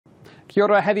Kia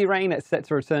ora. Heavy rain set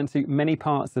to return to many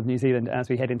parts of New Zealand as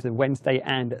we head into Wednesday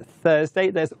and Thursday.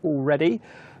 There's already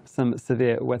some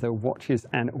severe weather watches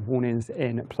and warnings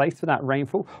in place for that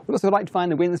rainfall. We'd also like to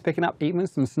find the winds picking up, even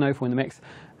some snowfall in the mix,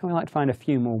 and we'd like to find a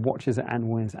few more watches and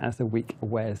warnings as the week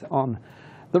wears on.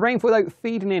 The rainfall, though,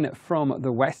 feeding in from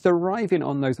the west, arriving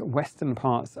on those western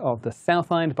parts of the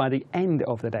South Island by the end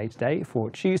of the day today for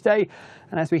Tuesday.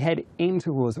 And as we head in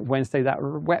towards Wednesday, that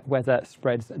wet weather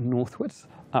spreads northwards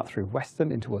up through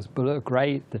Western in towards Buller,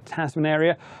 Grey, the Tasman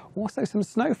area. Also some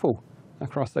snowfall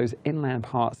across those inland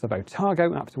parts of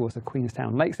Otago up towards the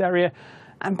Queenstown Lakes area.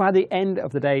 And by the end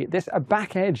of the day, this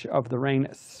back edge of the rain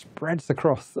spreads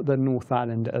across the North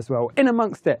Island as well. In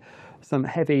amongst it, some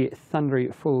heavy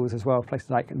thundery falls as well, places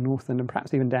like Northland and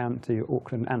perhaps even down to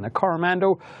Auckland and the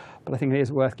Coromandel. But I think it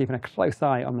is worth keeping a close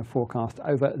eye on the forecast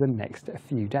over the next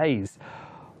few days.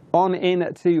 On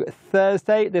into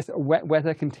Thursday, this wet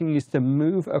weather continues to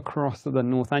move across the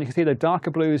North Island. You can see the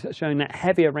darker blues showing that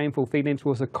heavier rainfall feeding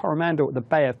towards the Coromandel, the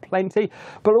Bay of Plenty,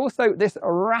 but also this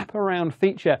wraparound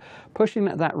feature pushing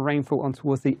that rainfall on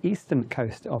towards the eastern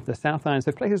coast of the South Island.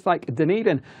 So places like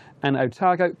Dunedin and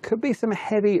Otago could be some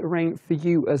heavy rain for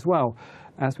you as well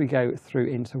as we go through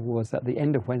in towards the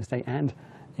end of Wednesday and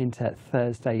into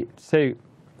Thursday too.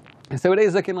 So it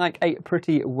is looking like a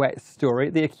pretty wet story.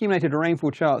 The accumulated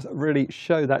rainfall charts really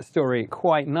show that story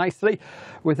quite nicely,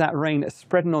 with that rain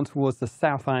spreading on towards the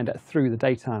South Island through the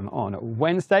daytime on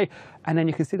Wednesday. And then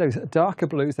you can see those darker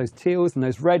blues, those teals and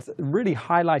those reds really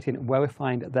highlighting where we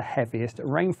find the heaviest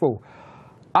rainfall.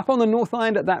 Up on the North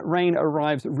Island, that rain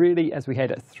arrives really as we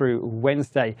head through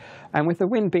Wednesday. And with the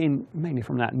wind being mainly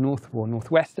from that north or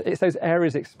northwest, it's those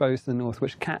areas exposed to the north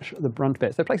which catch the brunt of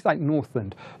it. So places like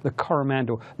Northland, the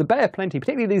Coromandel, the Bay of Plenty,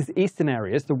 particularly these eastern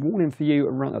areas, the warning for you,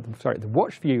 the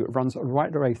watch for you runs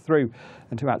right the way through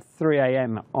until about 3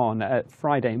 a.m. on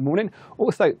Friday morning.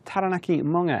 Also, Taranaki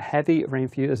Monga, heavy rain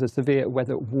for you. There's a severe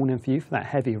weather warning for you for that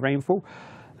heavy rainfall.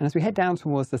 And as we head down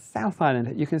towards the South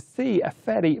Island, you can see a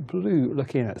fairly blue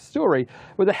looking story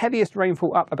with the heaviest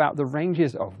rainfall up about the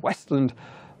ranges of Westland,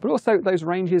 but also those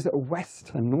ranges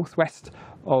west and northwest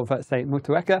of, say,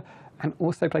 Motueka, and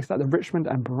also places like the Richmond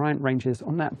and Bryant ranges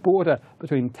on that border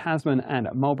between Tasman and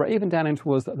Marlborough, even down in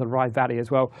towards the Rye Valley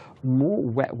as well. More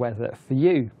wet weather for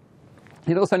you.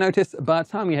 You'll also notice by the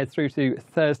time we head through to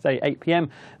Thursday 8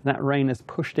 p.m, that rain has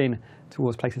pushed in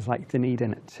towards places like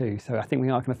Dunedin too. So I think we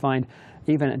are going to find,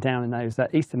 even down in those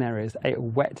eastern areas, a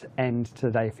wet end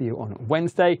today for you on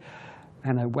Wednesday,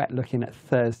 and a wet looking at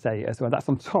Thursday as well. That's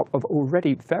on top of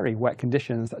already very wet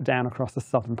conditions down across the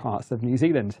southern parts of New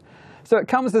Zealand. So it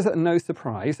comes as no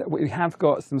surprise that we have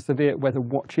got some severe weather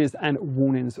watches and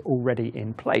warnings already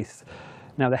in place.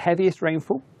 Now, the heaviest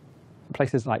rainfall,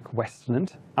 places like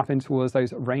Westland, up in towards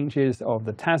those ranges of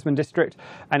the Tasman district,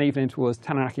 and even in towards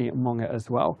Taranaki Monga as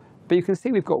well. But you can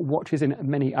see we've got watches in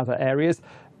many other areas,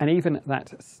 and even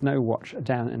that snow watch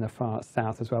down in the far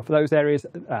south as well. For those areas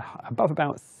above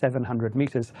about 700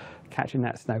 metres, catching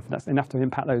that snow. That's enough to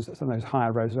impact some of those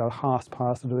higher roads as well, Haas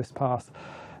Pass, Lewis Pass,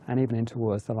 and even in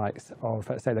towards the likes of,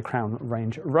 say, the Crown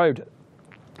Range Road.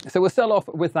 So we'll start off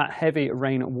with that heavy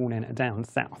rain warning down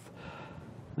south.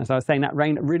 As I was saying, that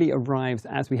rain really arrives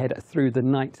as we head through the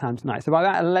night time tonight. So by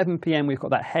about 11 p.m, we've got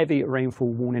that heavy rainfall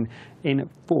warning in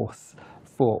force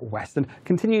for Western.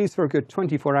 Continues for a good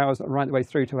 24 hours right the way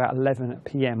through to about 11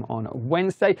 p.m. on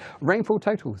Wednesday. Rainfall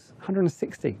totals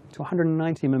 160 to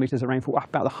 190 millimetres of rainfall up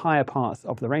about the higher parts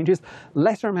of the ranges.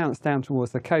 Lesser amounts down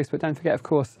towards the coast, but don't forget, of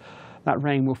course, that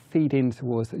rain will feed in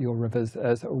towards your rivers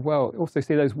as well. Also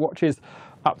see those watches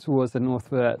up towards the north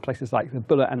for places like the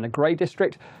Buller and the Grey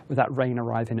district, with that rain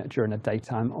arriving during the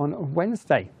daytime on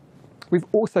Wednesday. We've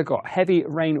also got heavy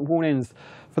rain warnings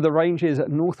for the ranges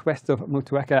northwest of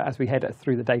Motueka as we head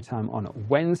through the daytime on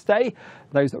Wednesday.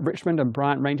 Those Richmond and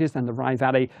Bryant ranges and the Rye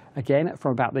Valley again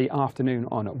from about the afternoon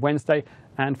on Wednesday,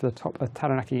 and for the top of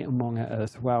Taranaki and Monga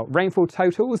as well. Rainfall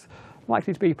totals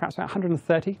likely to be perhaps about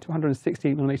 130 to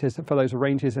 160 millimetres for those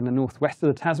ranges in the northwest of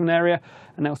the Tasman area,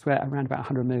 and elsewhere around about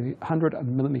 100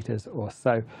 millimetres or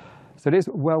so. So it is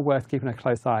well worth keeping a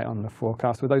close eye on the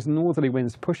forecast, with those northerly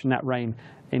winds pushing that rain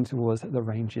in towards the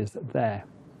ranges there.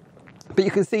 But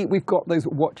you can see we've got those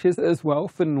watches as well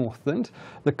for Northland,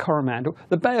 the Coromandel,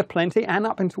 the Bay of Plenty, and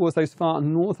up in towards those far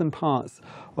northern parts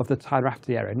of the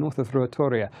Tairafti area, north of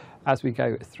Ruatoria, as we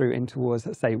go through in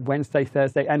towards, say, Wednesday,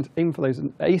 Thursday, and even for those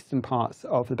eastern parts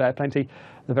of the Bay of Plenty,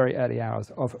 the very early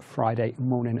hours of Friday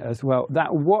morning as well.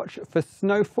 That watch for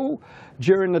snowfall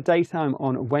during the daytime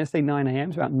on Wednesday, 9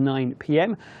 a.m. to about 9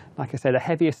 p.m. Like I said, the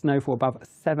heaviest snowfall above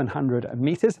 700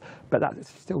 metres, but that's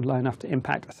still low enough to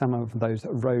impact some of those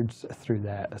roads through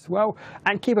there as well.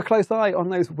 And keep a close eye on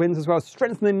those winds as well,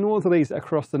 strengthening northerlies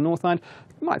across the Northland.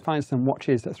 You might find some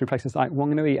watches through places like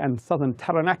Wanganui and southern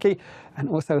Taranaki, and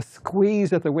also a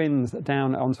squeeze of the winds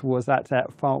down on towards that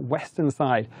far western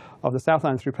side of the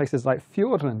Southland through places like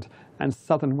Fiordland and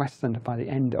southern Westland by the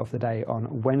end of the day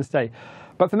on Wednesday.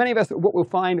 But for many of us, what we'll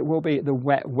find will be the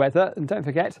wet weather. And don't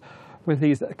forget, with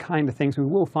these kind of things, we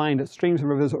will find streams and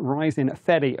rivers rising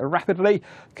fairly rapidly,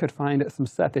 could find some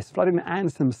surface flooding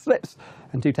and some slips,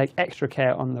 and do take extra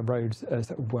care on the roads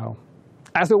as well.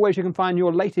 As always, you can find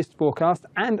your latest forecast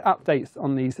and updates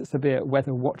on these severe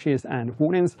weather watches and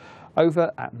warnings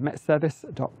over at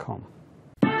metservice.com.